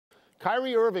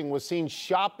Kyrie Irving was seen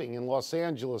shopping in Los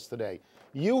Angeles today.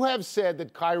 You have said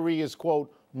that Kyrie is,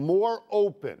 quote, more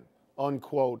open,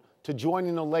 unquote, to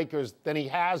joining the Lakers than he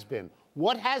has been.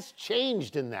 What has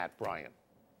changed in that, Brian?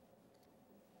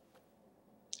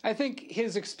 I think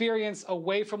his experience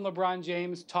away from LeBron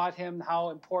James taught him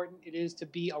how important it is to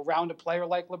be around a player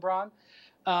like LeBron.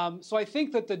 So I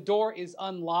think that the door is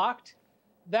unlocked.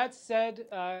 That said,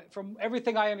 from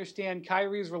everything I understand,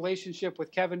 Kyrie's relationship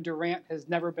with Kevin Durant has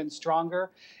never been stronger.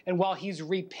 And while he's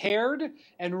repaired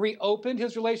and reopened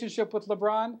his relationship with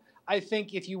LeBron, I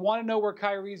think if you want to know where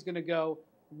Kyrie's going to go,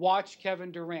 watch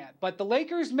Kevin Durant. But the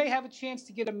Lakers may have a chance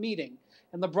to get a meeting,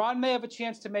 and LeBron may have a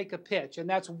chance to make a pitch, and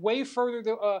that's way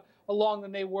further along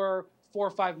than they were 4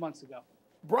 or 5 months ago.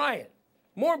 Brian,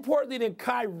 more importantly than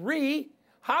Kyrie,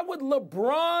 how would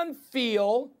LeBron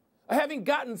feel having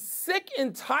gotten sick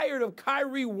and tired of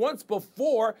Kyrie once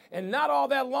before and not all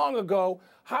that long ago?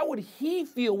 How would he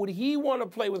feel? Would he want to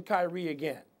play with Kyrie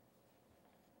again?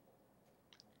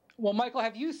 Well, Michael,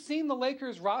 have you seen the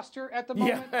Lakers roster at the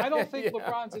moment? Yeah. I don't think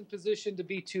LeBron's in position to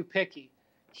be too picky.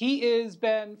 He has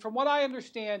been, from what I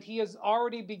understand, he has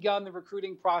already begun the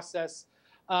recruiting process.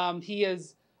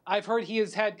 I've heard he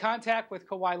has had contact with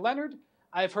Kawhi Leonard.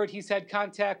 I've heard he's had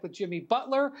contact with Jimmy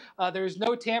Butler. There's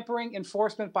no tampering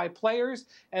enforcement by players.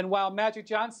 And while Magic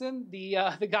Johnson, the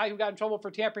guy who got in trouble for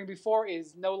tampering before,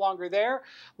 is no longer there,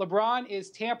 LeBron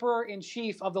is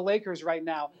tamperer-in-chief of the Lakers right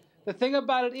now. The thing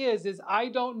about it is I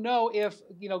don't know if,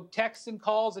 texts and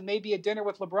calls and maybe a dinner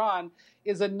with LeBron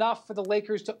is enough for the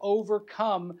Lakers to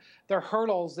overcome their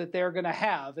hurdles that they're going to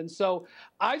have. And so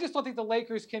I just don't think the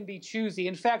Lakers can be choosy.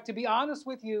 In fact, to be honest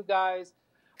with you guys,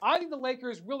 I think the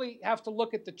Lakers really have to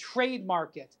look at the trade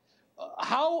market.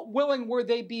 How willing would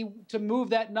they be to move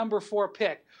that number 4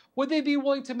 pick? Would they be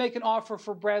willing to make an offer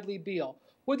for Bradley Beal?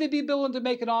 Would they be willing to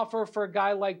make an offer for a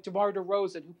guy like DeMar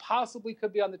DeRozan, who possibly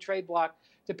could be on the trade block,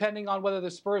 depending on whether the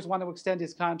Spurs want to extend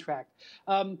his contract?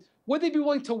 Would they be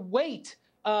willing to wait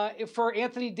for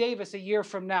Anthony Davis a year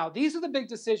from now? These are the big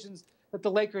decisions that the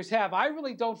Lakers have. I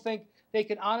really don't think they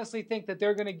can honestly think that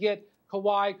they're going to get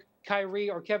Kawhi, Kyrie,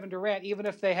 or Kevin Durant, even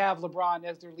if they have LeBron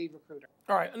as their lead recruiter.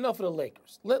 All right, enough of the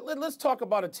Lakers. Let's talk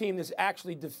about a team that's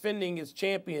actually defending its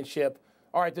championship.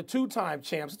 All right, the two-time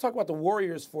champs. Let's talk about the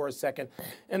Warriors for a second.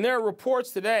 And there are reports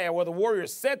today, or the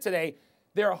Warriors said today,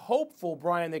 they're hopeful,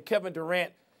 Brian, that Kevin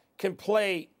Durant can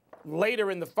play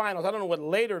later in the finals. I don't know what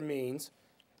later means.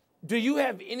 Do you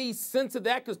have any sense of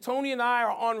that? Because Tony and I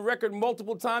are on record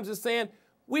multiple times as saying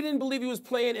we didn't believe he was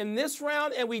playing in this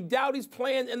round, and we doubt he's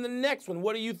playing in the next one.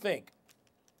 What do you think?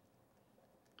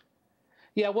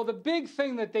 Yeah, well, the big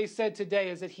thing that they said today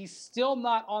is that he's still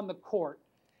not on the court,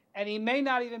 and he may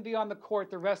not even be on the court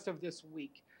the rest of this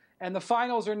week. And the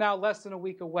finals are now less than a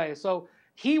week away. So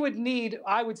he would need,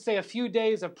 I would say, a few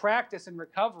days of practice and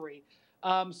recovery.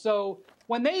 So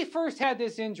when they first had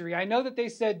this injury, I know that they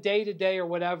said day to day or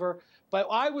whatever, but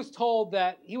I was told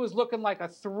that he was looking like a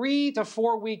 3 to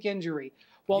 4 week injury.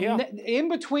 Well, in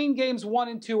between games 1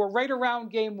 and 2, or right around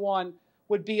game 1,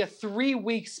 would be a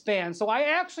 3-week span. So I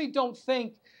actually don't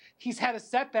think he's had a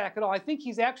setback at all. I think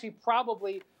he's actually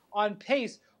probably on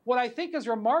pace. What I think is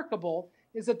remarkable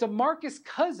is that DeMarcus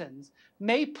Cousins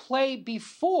may play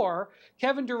before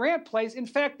Kevin Durant plays. In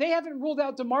fact, they haven't ruled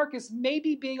out DeMarcus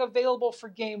maybe being available for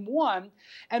game 1.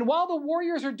 And while the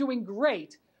Warriors are doing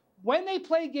great, when they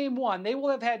play game 1, they will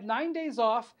have had 9 days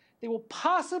off. They will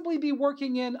possibly be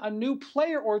working in a new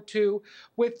player or two,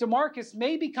 with DeMarcus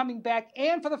maybe coming back.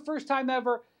 And for the first time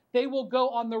ever, they will go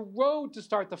on the road to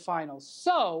start the finals.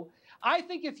 So I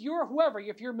think if you're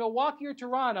Milwaukee or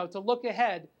Toronto, to look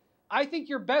ahead, I think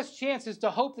your best chance is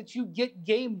to hope that you get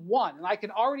game 1. And I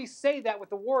can already say that with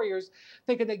the Warriors,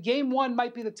 thinking that game 1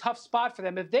 might be the tough spot for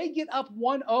them. If they get up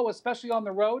 1-0, especially on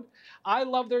the road, I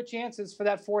love their chances for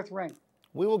that 4th ring.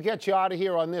 We will get you out of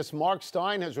here on this. Mark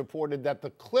Stein has reported that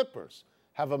the Clippers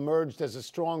have emerged as a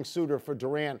strong suitor for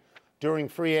Durant during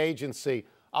free agency.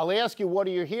 I'll ask you, what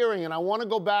are you hearing? And I want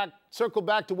to circle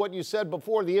back to what you said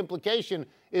before. The implication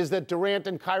is that Durant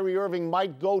and Kyrie Irving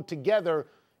might go together,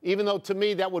 even though to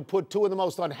me that would put two of the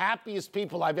most unhappiest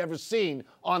people I've ever seen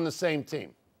on the same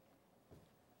team.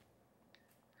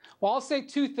 Well, I'll say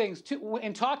 2 things.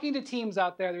 In talking to teams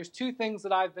out there, there's 2 things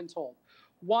that I've been told.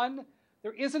 One,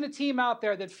 there isn't a team out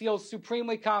there that feels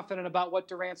supremely confident about what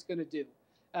Durant's going to do.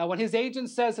 When his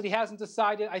agent says that he hasn't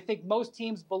decided, I think most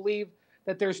teams believe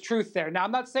that there's truth there. Now,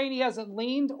 I'm not saying he hasn't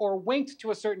leaned or winked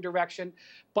to a certain direction,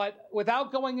 but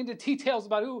without going into details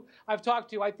about who I've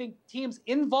talked to, I think teams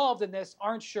involved in this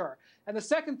aren't sure. And the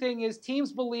second thing is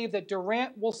teams believe that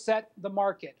Durant will set the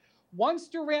market. Once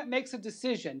Durant makes a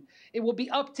decision, it will be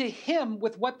up to him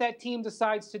with what that team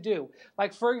decides to do.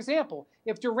 Like, for example,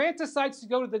 if Durant decides to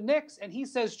go to the Knicks and he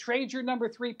says, trade your number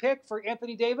 3 pick for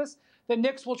Anthony Davis, the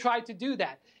Knicks will try to do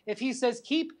that. If he says,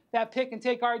 keep that pick and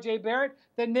take R.J. Barrett,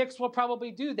 the Knicks will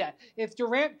probably do that. If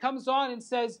Durant comes on and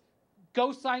says,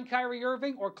 go sign Kyrie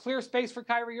Irving or clear space for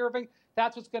Kyrie Irving,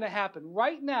 that's what's going to happen.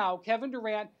 Right now, Kevin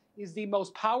Durant is the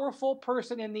most powerful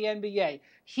person in the NBA.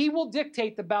 He will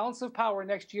dictate the balance of power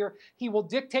next year. He will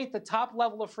dictate the top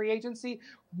level of free agency,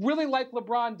 really like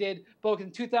LeBron did both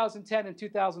in 2010 and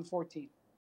 2014.